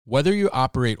Whether you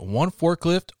operate one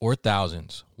forklift or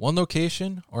thousands, one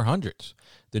location or hundreds,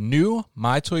 the new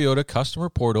My Toyota customer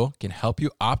portal can help you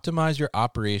optimize your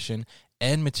operation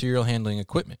and material handling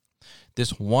equipment.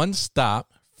 This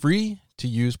one-stop,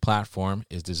 free-to-use platform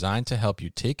is designed to help you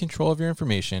take control of your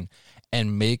information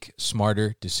and make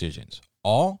smarter decisions,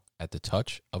 all at the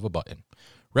touch of a button.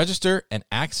 Register and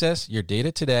access your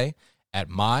data today at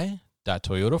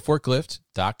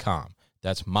my.toyotaforklift.com.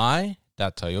 That's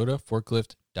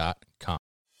my.toyotaforklift.com.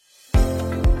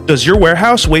 Does your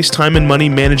warehouse waste time and money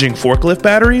managing forklift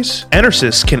batteries?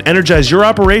 Enersys can energize your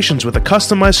operations with a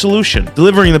customized solution,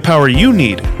 delivering the power you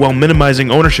need while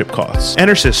minimizing ownership costs.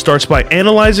 Enersys starts by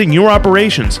analyzing your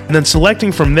operations and then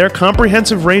selecting from their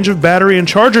comprehensive range of battery and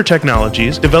charger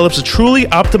technologies, develops a truly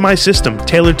optimized system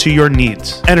tailored to your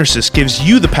needs. Enersys gives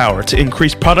you the power to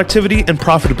increase productivity and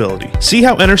profitability. See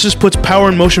how Enersys puts power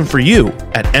in motion for you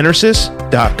at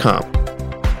enersys.com.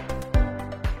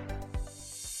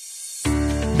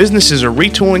 Businesses are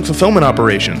retooling fulfillment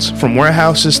operations, from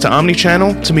warehouses to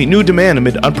omnichannel, to meet new demand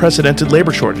amid unprecedented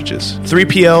labor shortages.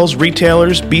 3PLs,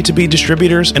 retailers, B2B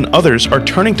distributors, and others are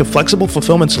turning to flexible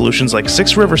fulfillment solutions like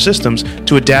 6 River Systems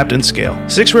to adapt and scale.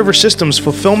 6 River Systems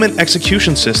Fulfillment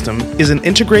Execution System is an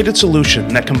integrated solution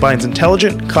that combines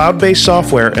intelligent, cloud-based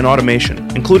software and automation,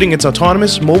 including its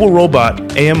autonomous mobile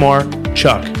robot, AMR,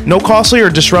 Chuck. No costly or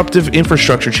disruptive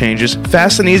infrastructure changes,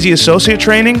 fast and easy associate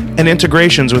training, and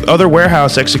integrations with other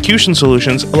warehouse execution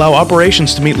solutions allow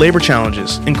operations to meet labor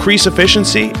challenges, increase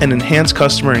efficiency, and enhance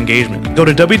customer engagement. Go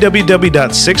to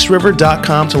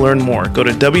www.6river.com to learn more. Go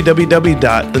to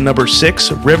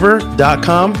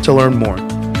www.6river.com to learn more.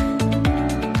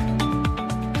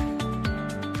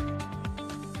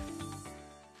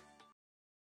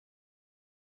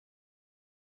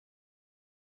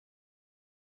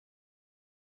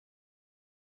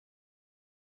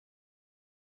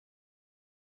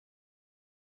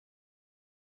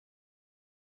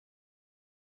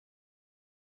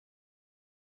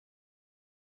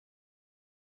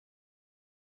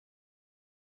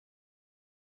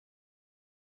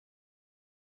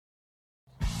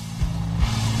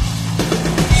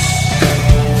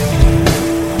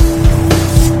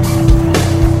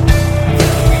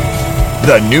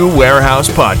 The New Warehouse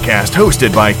Podcast,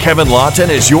 hosted by Kevin Lawton,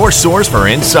 is your source for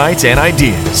insights and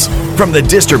ideas from the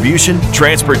distribution,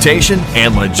 transportation,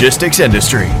 and logistics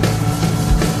industry.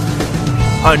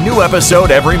 A new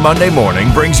episode every Monday morning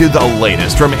brings you the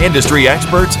latest from industry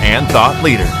experts and thought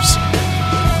leaders.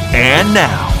 And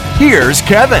now, here's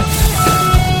Kevin.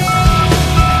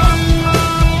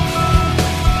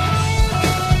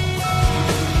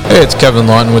 Hey, it's Kevin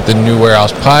Lawton with the New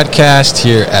Warehouse Podcast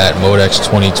here at MODEX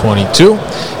 2022.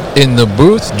 In the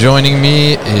booth, joining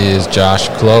me is Josh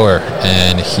Clower,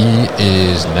 and he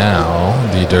is now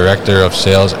the Director of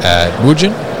Sales at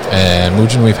Mujin. And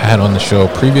Mujin we've had on the show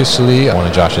previously. One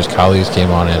of Josh's colleagues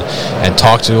came on and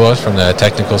talked to us from the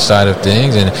technical side of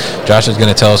things. And Josh is going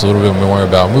to tell us a little bit more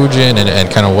about Mujin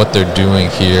and kind of what they're doing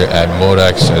here at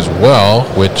MODEX as well,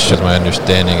 which, as my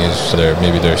understanding, is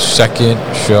maybe their second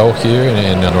show here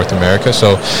in North America.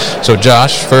 So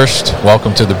Josh, first,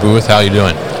 welcome to the booth. How are you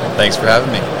doing? Thanks for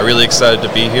having me. I'm really excited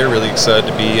to be here, really excited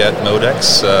to be at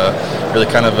MODEX. Really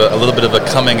kind of a little bit of a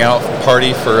coming out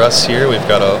party for us here. We've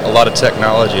got a lot of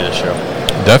technology to show.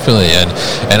 Definitely, and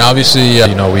obviously,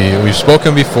 we've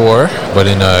spoken before, but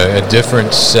in a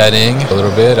different setting a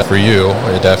little bit for you,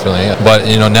 definitely. But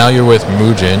now you're with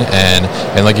Mujin, and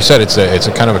like you said, it's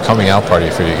a kind of a coming out party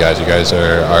for you guys. You guys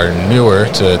are newer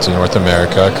to North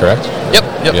America, correct? Yep.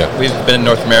 Yeah. We've been in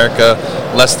North America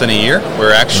less than a year.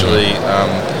 We're actually.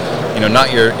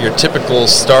 Not your typical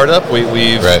startup.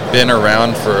 We've been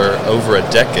around for over a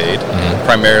decade,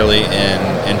 primarily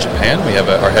in Japan. We have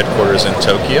our headquarters in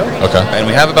Tokyo, and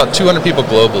we have about 200 people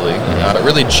globally.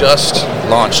 Really just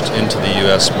launched into the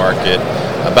U.S. market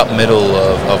about middle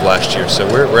of last year. So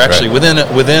we're actually within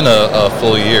a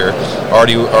full year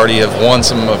already have won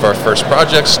some of our first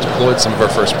projects, deployed some of our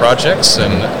first projects,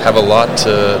 and have a lot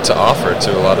to offer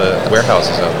to a lot of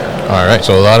warehouses out there. All right,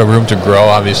 so a lot of room to grow,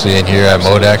 obviously, in here at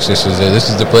MODEX. This is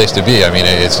the place to be. I mean,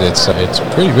 it's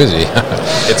pretty busy.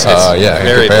 It's in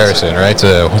comparison, right,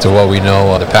 to what we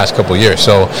know the past couple of years.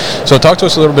 So talk to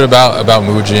us a little bit about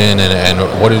Mujin and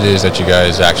what it is that you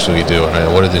guys actually do,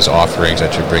 and what are these offerings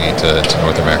that you're bringing to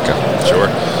North America? Sure.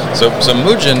 So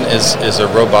Mujin is a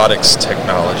robotics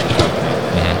technology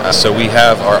company. So we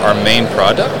have our main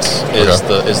product is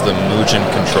the Mujin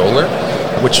controller,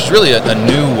 which is really a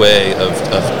new way of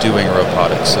doing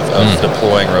robotics, of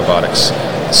deploying robotics.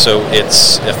 So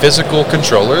it's a physical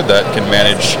controller that can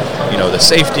manage, the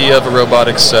safety of a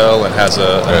robotic cell and has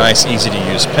a nice,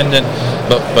 easy-to-use pendant.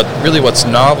 But really what's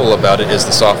novel about it is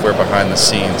the software behind the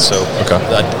scenes. So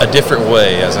a different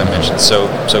way, as I mentioned. So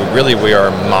really we are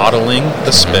modeling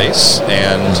the space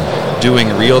and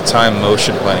doing real-time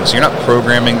motion planning. So you're not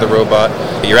programming the robot.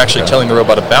 You're actually telling the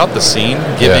robot about the scene,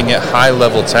 giving it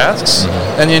high-level tasks,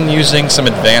 and then using some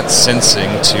advanced sensing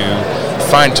to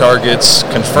find targets,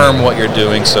 confirm what you're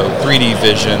doing. So 3D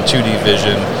vision, 2D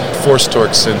vision, force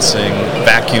torque sensing,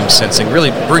 vacuum sensing, really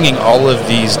bringing all of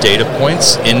these data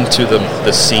points into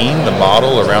the scene, the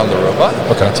model around the robot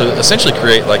to essentially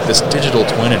create like this digital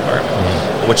twin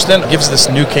environment, which then gives this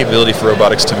new capability for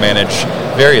robotics to manage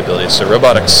variability. So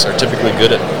robotics are typically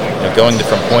good at going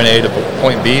from point A to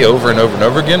point B over and over and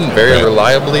over again, very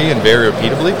reliably and very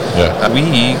repeatably.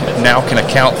 We now can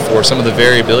account for some of the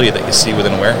variability that you see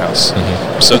within a warehouse.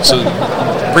 So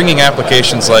bringing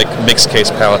applications like mixed case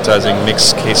palletizing,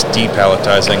 mixed case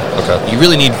depalletizing, you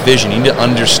really need vision. You need to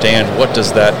understand what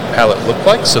does that pallet look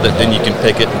like so that then you can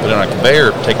pick it and put it on a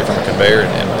conveyor, or take it from a conveyor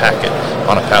and pack it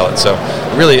on a pallet. So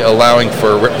really allowing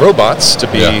for robots to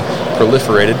be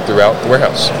proliferated throughout the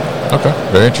warehouse. Okay,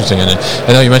 very interesting. And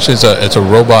I know you mentioned it's a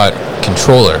robot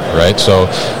controller, right? So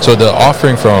the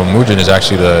offering from Mujin is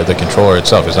actually the controller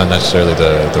itself. It's not necessarily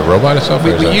the robot itself?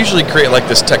 We usually create like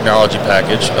this technology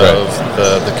package of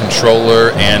the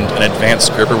controller and an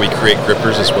advanced gripper. We create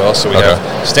grippers as well. So we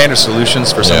have standard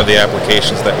solutions for some of the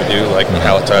applications that we do, like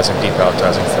palletizing,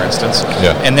 depalletizing, for instance.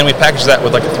 And then we package that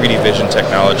with like a 3D vision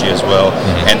technology as well.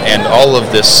 And all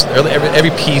of this,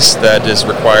 every piece that is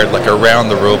required like around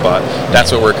the robot,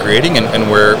 that's what we're creating. And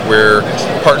we're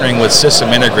partnering with system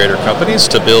integrator companies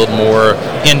to build more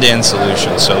end-to-end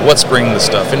solutions. So what's bringing the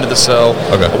stuff into the cell,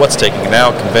 what's taking it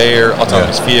out, conveyor,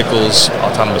 autonomous vehicles,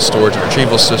 autonomous storage and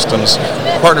retrieval systems,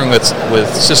 partnering with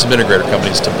system integrator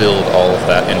companies to build all of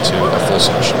that into a full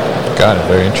solution. Got it.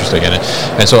 Very interesting.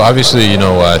 And so obviously,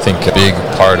 I think a big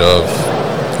part of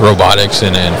robotics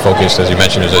and focus, as you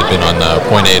mentioned, has been on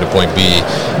point A to point B,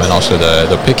 and also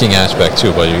the picking aspect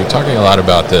too. But you're talking a lot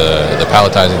about the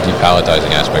palletizing,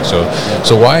 depalletizing aspect.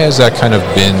 So why has that kind of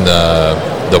been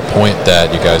the point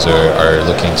that you guys are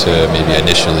looking to maybe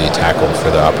initially tackle for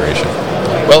the operation?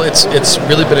 Well, it's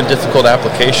really been a difficult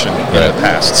application in the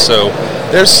past. So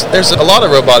there's a lot of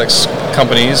robotics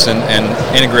companies and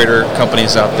integrator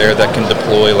companies out there that can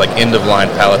deploy like end-of-line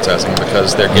palletizing,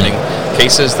 because they're getting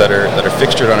cases that are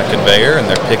fixtured on a conveyor, and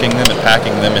they're picking them and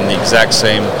packing them in the exact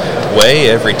same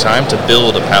way every time to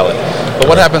build a pallet. But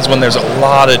what happens when there's a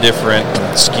lot of different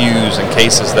SKUs and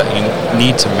cases that you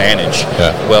need to manage?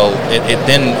 Well, it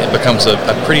then becomes a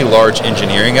pretty large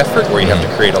engineering effort where you have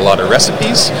to create a lot of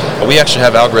recipes. But we actually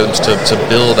have algorithms to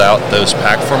build out those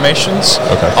pack formations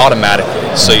automatically.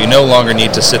 So you no longer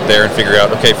need to sit there and figure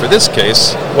out, okay, for this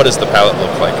case, what does the pallet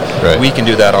look like? We can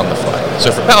do that on the fly.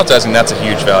 So for palletizing, that's a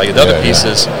huge value. The other piece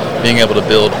is being able to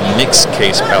build mixed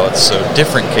case pallets, so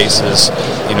different cases.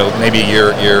 Maybe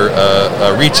you're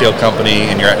a retail company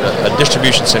and you're at a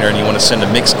distribution center and you want to send a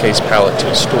mixed case pallet to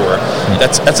a store.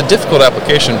 That's a difficult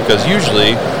application, because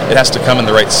usually it has to come in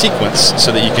the right sequence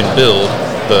so that you can build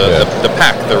the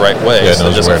pack the right way, so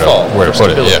it doesn't fall. Where to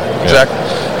put it? Exactly.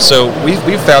 So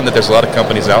we've found that there's a lot of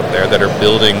companies out there that are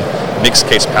building mixed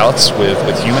case pallets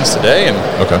with humans today, and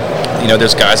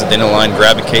there's guys at the end of the line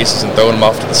grabbing cases and throwing them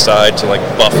off to the side to like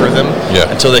buffer them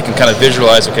until they can kind of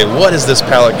visualize, okay, what is this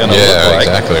pallet going to look like?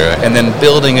 Exactly right. And then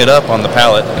building it up on the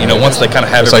pallet. Once they kind of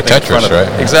have everything like Tetris, in front of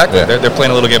them. right? Exactly. They're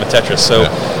playing a little game of Tetris. So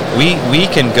we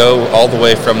can go all the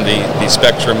way from the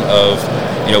spectrum of,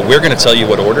 we're going to tell you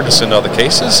what order to send all the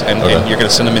cases, and you're going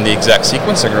to send them in the exact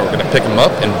sequence, and we're going to pick them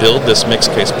up and build this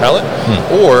mixed case pallet.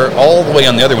 Or all the way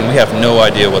on the other one, we have no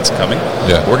idea what's coming.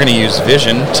 We're going to use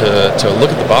vision to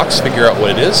look at the box, figure out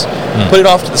what it is, put it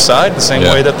off to the side the same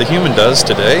way that the human does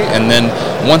today, and then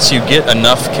once you get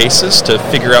enough cases to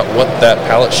figure out what that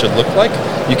pallet should look like,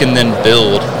 you can then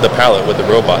build the pallet with the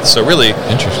robot. So really,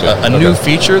 a new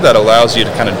feature that allows you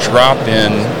to kind of drop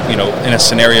in, in a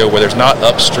scenario where there's not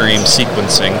upstream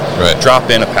sequencing, drop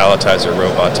in a palletizer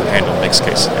robot to handle mixed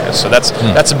case scenarios. So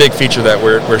that's a big feature that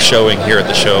we're showing here at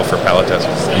the show for palletizing.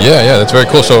 Yeah, that's very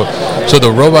cool. So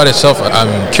the robot itself,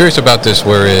 I'm curious about this,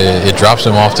 where it drops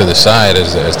them off to the side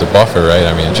as the buffer, right?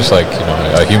 I mean, just like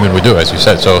a human would do, as you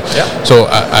said. So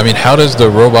I mean, how does the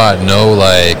robot know,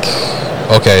 like,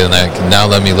 okay, now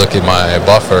let me look at my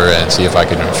buffer and see if I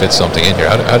can fit something in here?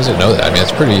 How does it know that? I mean,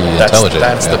 it's pretty intelligent.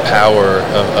 That's the power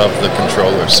of the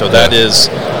controller. So that is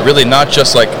really not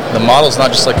just like, the model's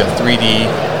not just like a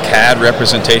 3D CAD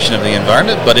representation of the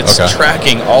environment, but it's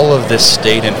tracking all of this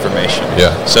state information.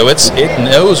 Yeah. So it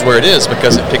knows where it is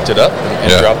because it picked it up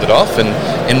and dropped it off. And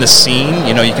in the scene,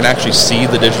 you can actually see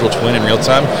the digital twin in real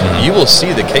time. Mm-hmm. You will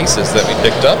see the cases that we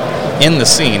picked up in the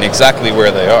scene exactly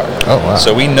where they are. Oh, wow.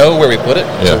 So we know where we put it,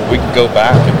 so we can go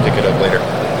back and pick it up later.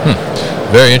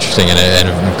 Very interesting and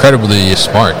incredibly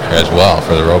smart as well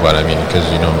for the robot. I mean, because,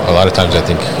 a lot of times I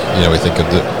think, we think of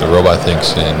the robot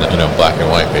thinks in, black and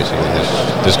white, basically.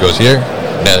 This goes here,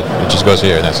 it just goes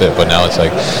here, and that's it. But now it's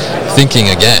like thinking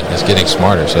again. It's getting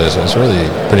smarter. So it's really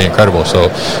pretty incredible.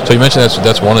 So you mentioned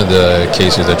that's one of the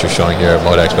cases that you're showing here at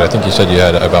MODEX, but I think you said you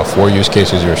had about 4 use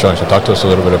cases you were showing. So talk to us a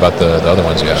little bit about the other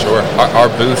ones you have. Sure. Our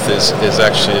booth is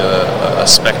actually a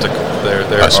spectacle.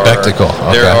 Spectacle.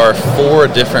 Okay. There are 4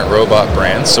 different robot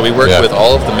brands. So we work with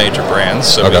all of the major brands.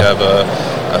 So we have a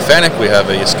Fanuc, we have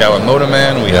a Yaskawa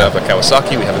Motoman, we have a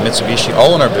Kawasaki, we have a Mitsubishi,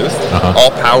 all in our booth,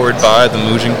 all powered by the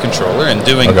Mujin controller and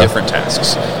doing different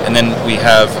tasks. And then we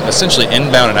have essentially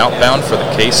inbound and outbound for the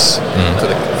case,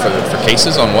 for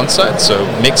cases on one side. So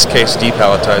mixed case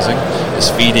depalletizing is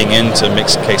feeding into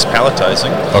mixed case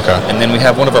palletizing. Okay. And then we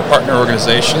have one of our partner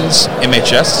organizations,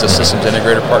 MHS, is a systems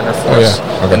integrator partner for us.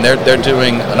 Okay. And they're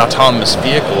doing an autonomous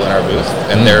vehicle in our booth,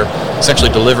 and they're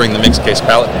essentially delivering the mixed case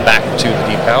pallet back to the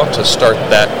depal to start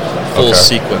that full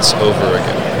sequence over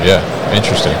again. Yeah,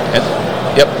 interesting.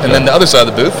 And then the other side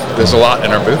of the booth, there's a lot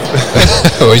in our booth.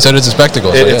 Well, you said it's a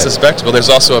spectacle. It's a spectacle. There's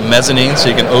also a mezzanine, so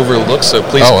you can overlook. So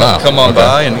please come on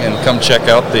by and come check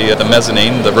out the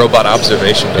mezzanine, the robot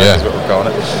observation deck is what we're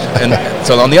calling it. And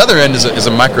so on the other end is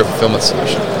a micro-fulfillment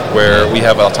solution where we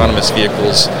have autonomous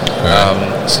vehicles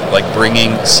like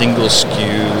bringing single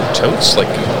SKU totes, like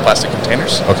plastic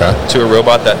containers, to a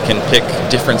robot that can pick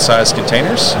different size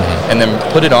containers and then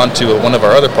put it onto one of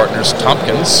our other partners,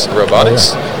 Tompkins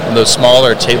Robotics, those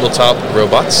smaller tabletop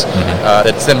robots.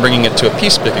 That's then bringing it to a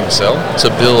piece picking cell to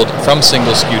build from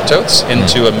single SKU totes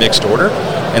into a mixed order,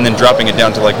 and then dropping it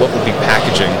down to like what would be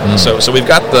packaging. So we've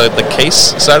got the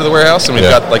case side of the warehouse, and we've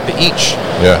got like the each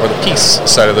or the piece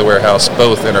side of the warehouse,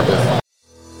 both in our booth.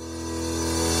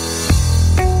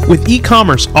 With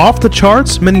e-commerce off the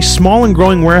charts, many small and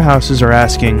growing warehouses are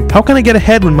asking, how can I get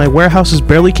ahead when my warehouse is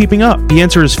barely keeping up? The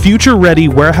answer is future-ready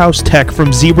warehouse tech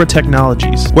from Zebra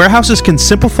Technologies. Warehouses can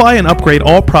simplify and upgrade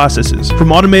all processes,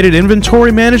 from automated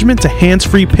inventory management to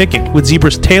hands-free picking, with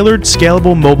Zebra's tailored,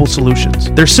 scalable mobile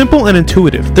solutions. They're simple and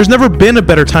intuitive. There's never been a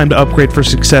better time to upgrade for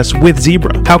success with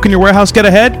Zebra. How can your warehouse get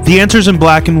ahead? The answer's in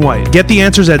black and white. Get the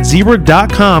answers at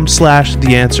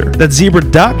zebra.com/theanswer. That's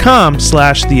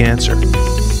zebra.com/theanswer.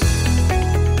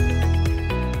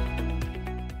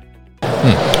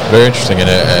 Very interesting, and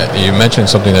you mentioned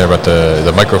something there about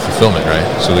the micro fulfillment, right,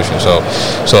 solution. So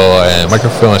micro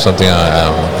fulfillment is something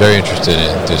I'm very interested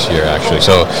in this year, actually.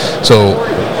 So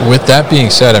with that being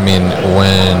said, I mean,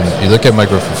 when you look at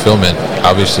micro fulfillment,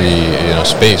 obviously,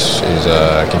 space is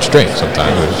a constraint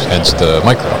sometimes, hence the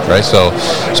micro, right? So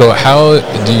how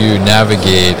do you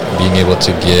navigate being able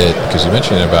to get? Because you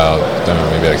mentioned about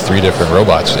maybe like 3 different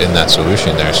robots in that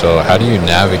solution there. So how do you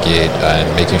navigate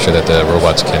and making sure that the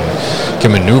robots can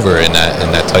maneuver in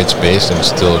that tight space and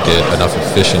still get enough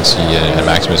efficiency and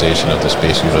maximization of the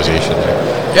space utilization there?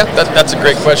 Yeah, that's a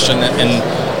great question. And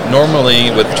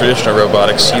normally with traditional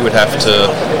robotics, you would have to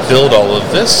build all of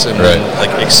this and then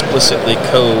like explicitly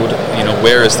code,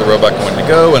 where is the robot going to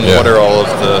go and what are all of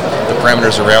the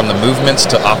parameters around the movements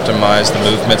to optimize the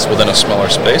movements within a smaller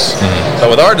space. But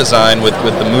with our design, with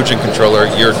the Mujin controller,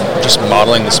 you're just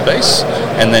modeling the space,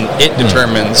 and then it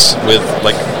determines with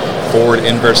like forward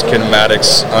inverse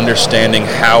kinematics, understanding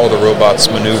how the robots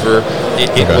maneuver.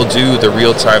 It will do the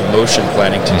real-time motion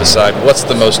planning to decide what's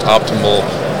the most optimal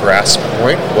grasp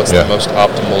point, what's the most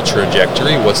optimal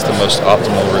trajectory, what's the most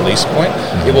optimal release point.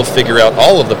 It will figure out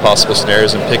all of the possible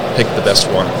scenarios and pick the best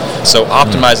one. So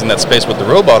optimizing that space with the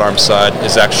robot arm side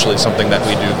is actually something that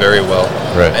we do very well.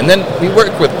 And then we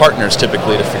work with partners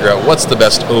typically to figure out what's the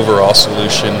best overall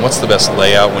solution, what's the best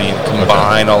layout when you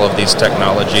combine all of these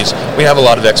technologies. We have a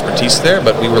lot of expertise there,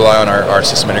 but we rely on our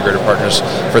system integrator partners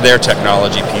for their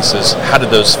technology pieces. How do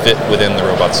those fit within the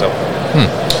robot cell?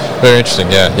 Very interesting.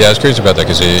 Yeah, I was curious about that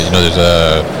because there's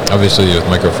obviously with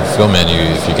micro fulfillment,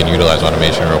 if you can utilize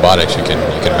automation and robotics, you can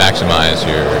maximize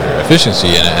your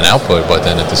efficiency and output, but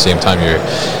then at the same time you're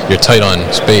tight on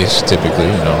space typically,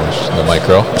 the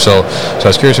micro. So I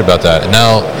was curious about that. And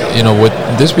now, with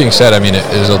this being said, I mean,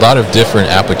 there's a lot of different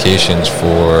applications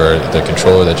for the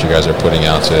controller that you guys are putting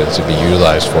out to be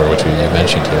utilized for, which you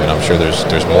mentioned here, and I'm sure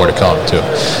there's more to come too.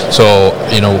 So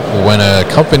when a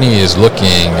company is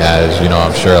looking, as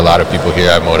I'm sure a lot lot of people here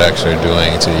at MODEX are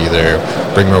doing to either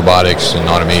bring robotics and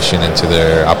automation into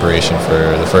their operation for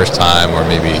the first time, or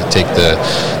maybe take the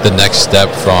next step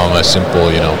from a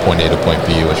simple, point A to point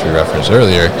B, which we referenced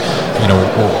earlier.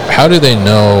 How do they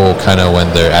know kind of when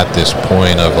they're at this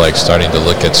point of like starting to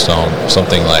look at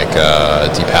something like a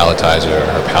depalletizer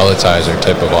or palletizer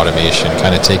type of automation,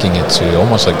 kind of taking it to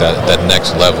almost like that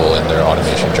next level in their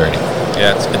automation journey?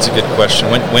 Yeah, it's a good question.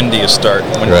 When do you start?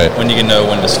 When do you know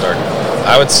when to start?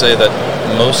 I would say that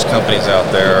most companies out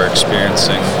there are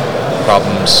experiencing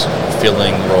problems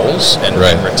filling roles and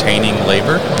retaining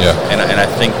labor. Yeah. And I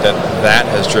think that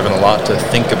has driven a lot to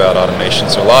think about automation.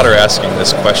 So a lot are asking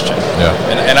this question. Yeah.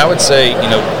 And I would say,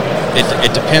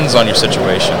 it depends on your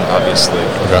situation, obviously.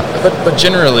 Okay. But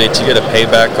generally, to get a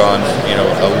payback on,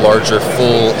 a larger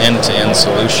full end-to-end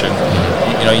solution,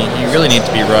 you really need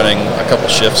to be running a couple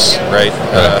shifts, right?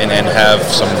 And have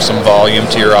some volume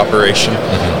to your operation.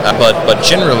 But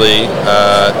generally,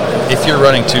 if you're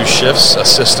running 2 shifts, a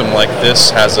system like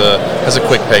this has a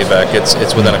quick payback.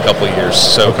 It's within a couple of years.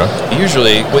 So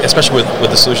usually, especially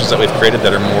with the solutions that we've created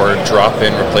that are more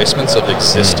drop-in replacements of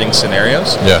existing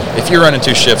scenarios, if you're running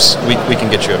 2 shifts, we can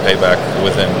get you a payback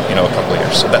within a couple of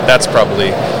years. So that's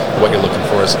probably what you're looking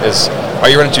for is are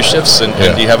you running 2 shifts and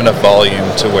do you have enough volume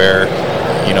to where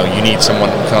you need someone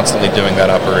constantly doing that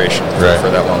operation for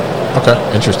that long. Okay,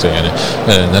 interesting, and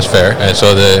that's fair. And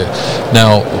so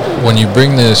now, when you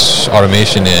bring this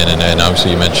automation in, and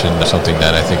obviously you mentioned something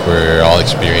that I think we're all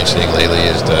experiencing lately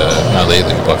is not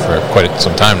lately, but for quite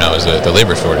some time now, is the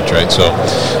labor shortage, right? So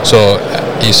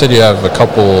you said you have a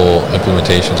couple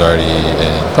implementations already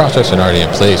in process and already in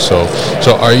place. So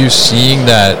are you seeing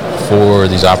that for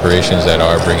these operations that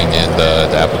are bringing in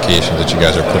the applications that you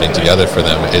guys are putting together for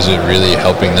them? Is it really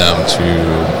helping them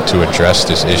to address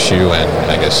this issue and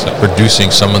I guess reducing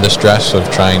some of the stress of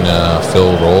trying to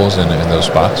fill roles in those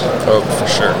spots? Oh, for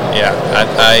sure. Yeah,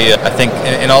 I think,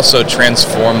 and also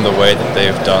transform the way that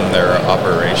they've done their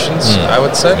operations. I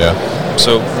would say. Yeah.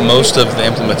 So most of the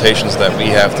implementations that we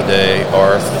have today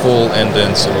are full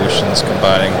end-to-end solutions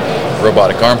combining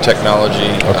robotic arm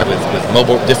technology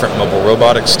with different mobile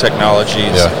robotics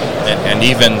technologies, and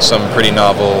even some pretty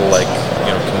novel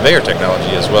conveyor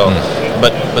technology as well.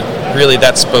 But really,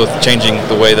 that's both changing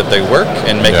the way that they work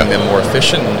and making them more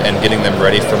efficient and getting them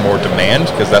ready for more demand,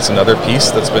 because that's another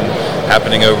piece that's been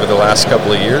happening over the last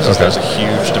couple of years. There's a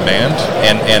huge demand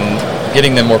and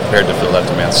getting them more prepared to fill that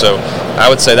demand. So I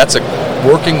would say that's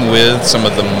working with some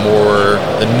of the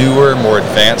newer, more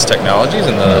advanced technologies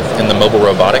in the mobile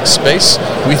robotics space.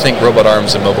 We think robot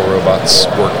arms and mobile robots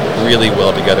work really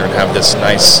well together and have this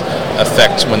nice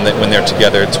effect when they're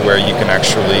together, to where you can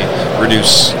actually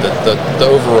reduce the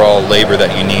overall labor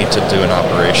that you need to do an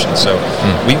operation. So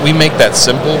we make that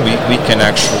simple. We can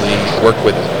actually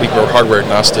we're hardware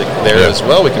agnostic there as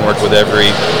well. We can work with every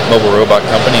mobile robot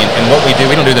company, and what we do,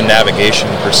 we don't do the navigation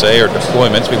per se or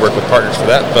deployments. We work with partners for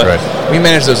that, but we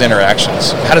manage those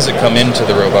interactions. How does it come into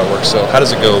the robot work cell? How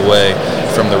does it go away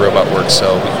from the robot work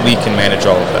cell? We can manage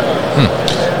all of that.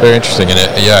 Very interesting, and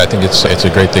I think it's a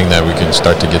great thing that we can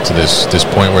start to get to this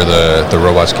point where the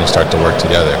robots can start to work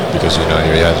together, because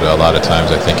a lot of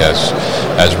times I think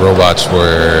as robots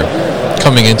were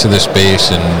coming into this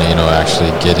space and actually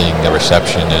getting a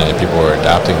reception and people were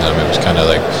adopting them, it was kind of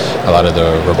like a lot of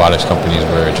the robotics companies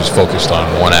were just focused on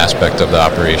one aspect of the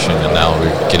operation, and now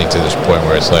we're getting to this point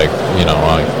where it's like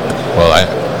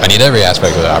I need every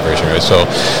aspect of the operation, right? So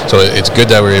it's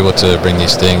good that we're able to bring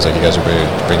these things, like you guys are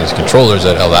bring these controllers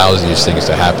that allows these things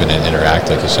to happen and interact,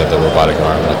 like you said, the robotic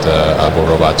arm with the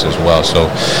robots as well. So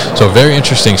very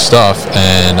interesting stuff.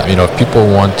 And if people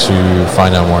want to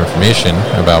find out more information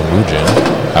about Mujin,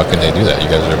 how can they do that? You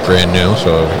guys are brand new,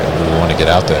 so we want to get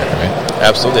out there, right?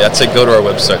 Absolutely. I'd say go to our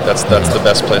website. That's the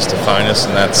best place to find us,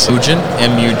 and that's Mujin,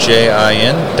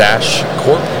 MUJIN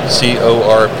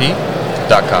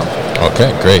 -corp.com.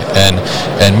 Okay, great. And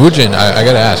Mujin, I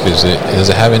got to ask, does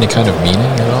it have any kind of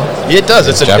meaning at all? Yeah, it does.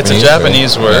 It's a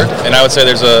Japanese word, and I would say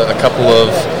there's a couple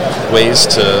of ways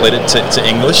to relate it to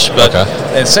English, but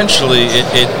essentially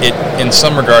it in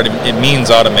some regard it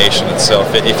means automation itself.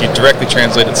 If you directly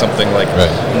translated something like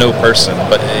no person,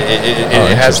 but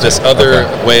it has this other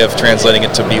way of translating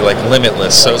it to be like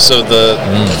limitless. So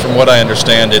from what I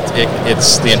understand,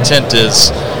 it's the intent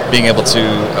is being able to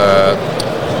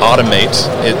automate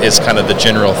is kind of the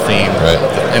general theme,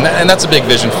 and that's a big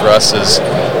vision for us, is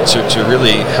to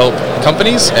really help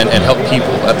companies and help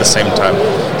people at the same time.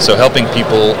 So helping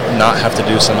people not have to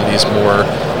do some of these more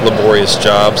laborious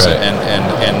jobs, and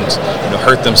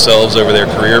hurt themselves over their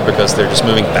career because they're just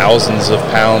moving thousands of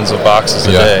pounds of boxes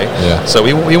a day. Yeah. So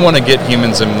we want to get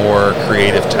humans in more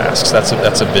creative tasks. That's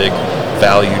a big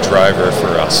value driver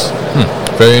for us.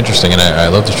 Very interesting, and I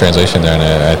love the translation there, and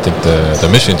I think the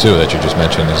mission too that you just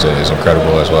mentioned is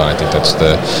incredible as well. I think that's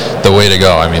the way to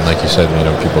go. I mean, like you said,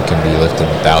 people can be lifting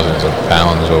thousands of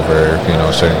pounds over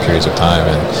certain periods of time,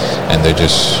 and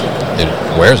it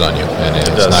wears on you, and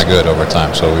it's not good over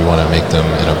time. So we want to make them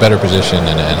in a better position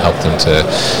and help them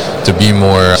to be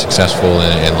more successful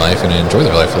in life and enjoy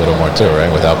their life a little more too, right?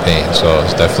 Without pain. So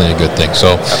it's definitely a good thing.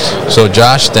 So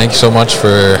Josh, thank you so much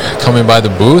for coming by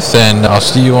the booth, and I'll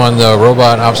see you on the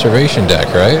robot observation deck,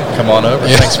 right? Come on over.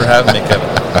 Yeah. Thanks for having me, Kevin.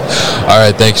 All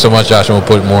right, thanks so much, Josh, and we'll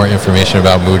put more information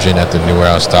about Mujin at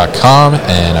thenewwarehouse.com,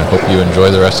 and I hope you enjoy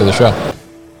the rest of the show.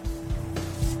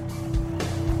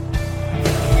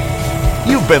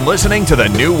 You've been listening to the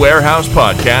New Warehouse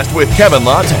Podcast with Kevin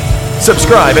Lawton.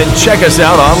 Subscribe and check us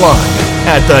out online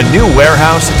at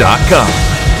thenewwarehouse.com.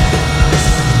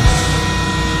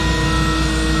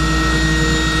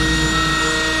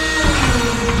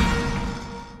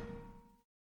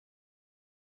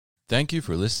 Thank you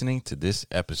for listening to this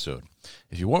episode.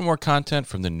 If you want more content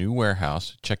from the New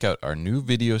Warehouse, check out our new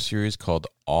video series called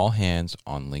All Hands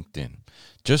on LinkedIn.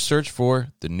 Just search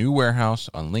for the New Warehouse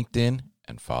on LinkedIn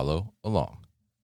and follow along.